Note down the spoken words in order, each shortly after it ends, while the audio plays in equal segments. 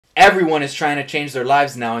Everyone is trying to change their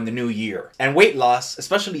lives now in the new year. And weight loss,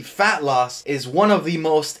 especially fat loss, is one of the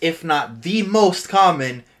most, if not the most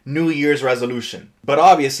common New Year's resolution. But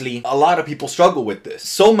obviously, a lot of people struggle with this.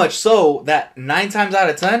 So much so that 9 times out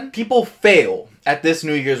of 10, people fail at this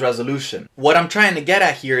New Year's resolution. What I'm trying to get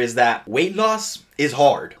at here is that weight loss is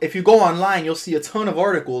hard. If you go online, you'll see a ton of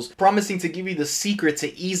articles promising to give you the secret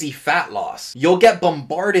to easy fat loss. You'll get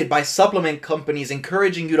bombarded by supplement companies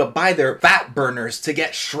encouraging you to buy their fat burners to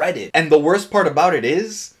get shredded. And the worst part about it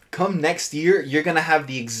is, come next year, you're gonna have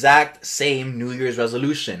the exact same New Year's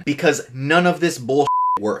resolution because none of this bullshit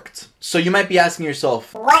worked. So you might be asking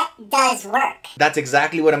yourself, what does work? That's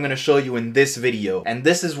exactly what I'm going to show you in this video. And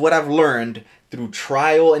this is what I've learned through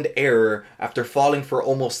trial and error after falling for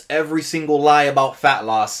almost every single lie about fat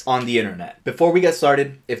loss on the internet. Before we get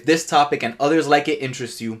started, if this topic and others like it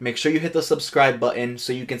interest you, make sure you hit the subscribe button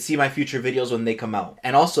so you can see my future videos when they come out.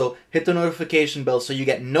 And also hit the notification bell so you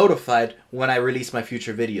get notified when I release my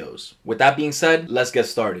future videos. With that being said, let's get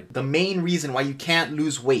started. The main reason why you can't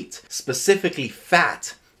lose weight, specifically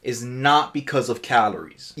fat, is not because of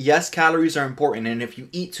calories. Yes, calories are important, and if you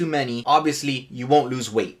eat too many, obviously you won't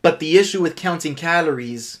lose weight. But the issue with counting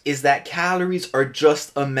calories is that calories are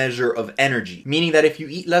just a measure of energy, meaning that if you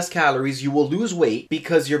eat less calories, you will lose weight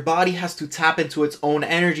because your body has to tap into its own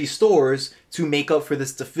energy stores to make up for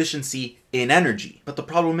this deficiency in energy. But the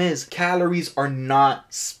problem is, calories are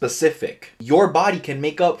not specific. Your body can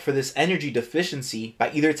make up for this energy deficiency by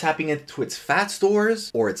either tapping into its fat stores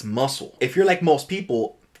or its muscle. If you're like most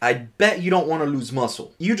people, I bet you don't want to lose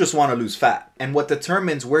muscle. You just want to lose fat. And what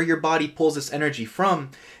determines where your body pulls this energy from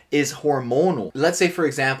is hormonal. Let's say, for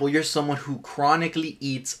example, you're someone who chronically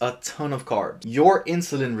eats a ton of carbs. Your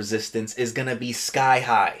insulin resistance is gonna be sky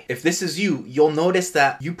high. If this is you, you'll notice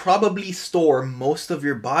that you probably store most of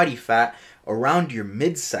your body fat around your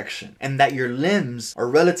midsection and that your limbs are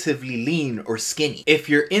relatively lean or skinny. If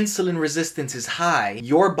your insulin resistance is high,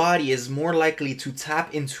 your body is more likely to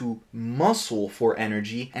tap into muscle for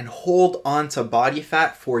energy and hold on to body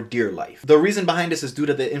fat for dear life. The reason behind this is due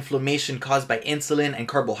to the inflammation caused by insulin and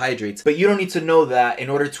carbohydrates, but you don't need to know that in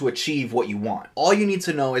order to achieve what you want. All you need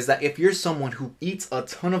to know is that if you're someone who eats a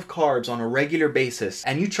ton of carbs on a regular basis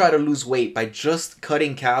and you try to lose weight by just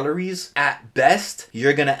cutting calories, at best,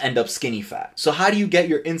 you're gonna end up skinny fat. So how do you get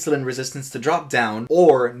your insulin resistance to drop down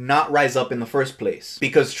or not rise up in the first place?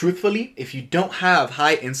 Because truthfully, if you don't have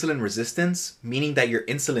high insulin resistance, meaning that you're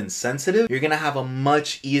insulin sensitive, you're gonna have a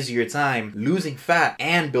much easier time losing fat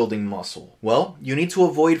and building muscle. Well, you need to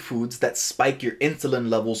avoid foods that spike your insulin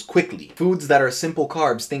levels quickly. Foods that are simple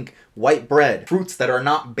carbs, think white bread, fruits that are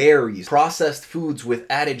not berries, processed foods with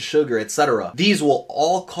added sugar, etc. These will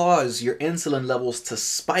all cause your insulin levels to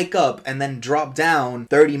spike up and then drop down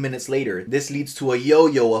 30 minutes later. This leads to a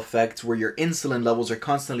yo-yo effect where your insulin levels are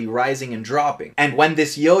constantly rising and dropping. And when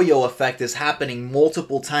this yo-yo effect is happening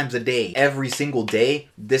multiple times a day, every single day,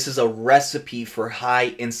 this is a recipe for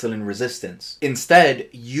high insulin resistance. Instead,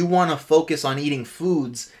 you want to focus on eating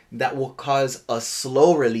foods that will cause a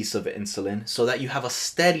slow release of insulin so that you have a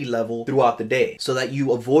steady level throughout the day, so that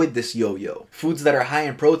you avoid this yo-yo. Foods that are high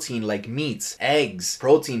in protein like meats, eggs,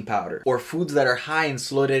 protein powder, or foods that are high in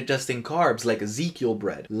slow digesting carbs like Ezekiel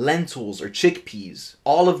bread, lentils, or chickpeas.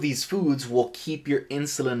 All of these foods will keep your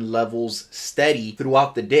insulin levels steady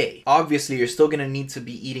throughout the day. Obviously, you're still going to need to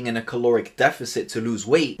be eating in a caloric deficit to lose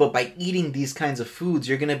weight, but by eating these kinds of foods,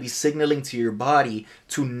 you're going to be signaling to your body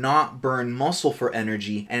to not burn muscle for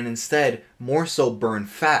energy and instead more so burn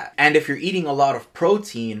fat. And if you're eating a lot of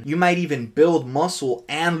protein, you might even build muscle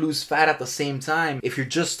and lose fat at the same time if you're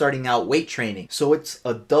just starting out weight training. So it's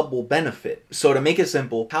a double benefit. So to make it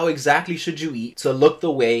simple, how exactly should you eat to look the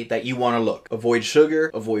way that you want to look? Avoid sugar,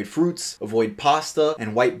 avoid fruits, avoid pasta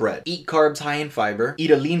and white bread. Eat carbs high in fiber. Eat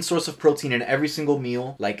a lean source of protein in every single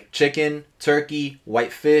meal like chicken, turkey,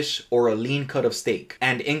 white fish, or a lean cut of steak.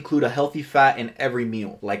 And include a healthy fat in every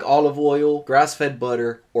meal like olive oil, grass-fed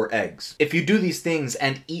butter, or eggs. If you do these things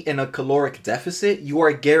and eat in a caloric deficit, you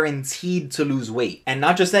are guaranteed to lose weight. And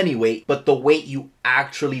not just any weight, but the weight you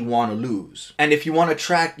actually want to lose. And if you want to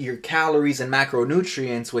track your calories and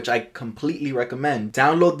macronutrients, which I completely recommend,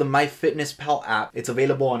 download the MyFitnessPal app. It's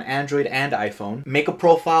available on Android and iPhone. Make a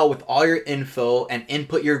profile with all your info and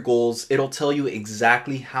input your goals. It'll tell you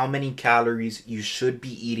exactly how many calories you should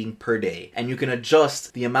be eating per day. And you can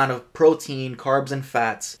adjust the amount of protein, carbs, and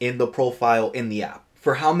fats in the profile in the app.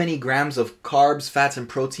 For how many grams of carbs, fats, and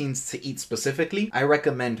proteins to eat specifically, I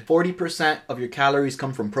recommend 40% of your calories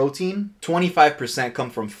come from protein, 25% come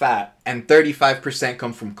from fat, and 35%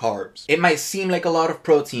 come from carbs. It might seem like a lot of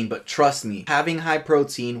protein, but trust me, having high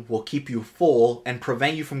protein will keep you full and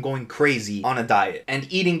prevent you from going crazy on a diet.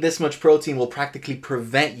 And eating this much protein will practically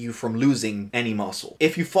prevent you from losing any muscle.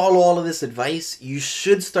 If you follow all of this advice, you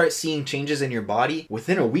should start seeing changes in your body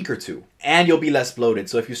within a week or two. And you'll be less bloated.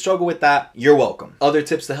 So if you struggle with that, you're welcome. Other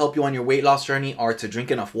tips to help you on your weight loss journey are to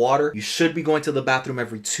drink enough water. You should be going to the bathroom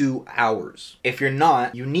every 2 hours. If you're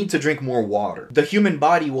not, you need to drink more water. The human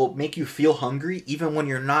body will make you feel hungry even when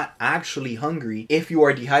you're not actually hungry if you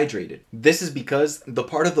are dehydrated. This is because the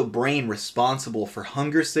part of the brain responsible for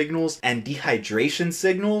hunger signals and dehydration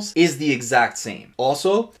signals is the exact same.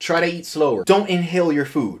 Also, try to eat slower. Don't inhale your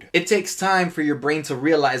food. It takes time for your brain to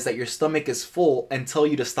realize that your stomach is full and tell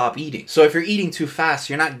you to stop eating. So if you're eating too fast,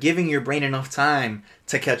 you're not giving your brain enough time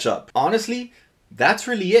to catch up. Honestly, that's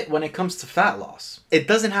really it when it comes to fat loss. It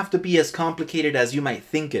doesn't have to be as complicated as you might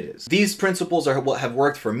think it is. These principles are what have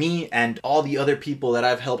worked for me and all the other people that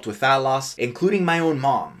I've helped with fat loss, including my own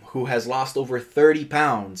mom, who has lost over 30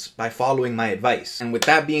 pounds by following my advice. And with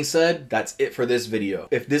that being said, that's it for this video.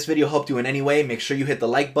 If this video helped you in any way, make sure you hit the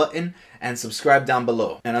like button and subscribe down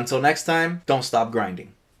below. And until next time, don't stop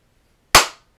grinding.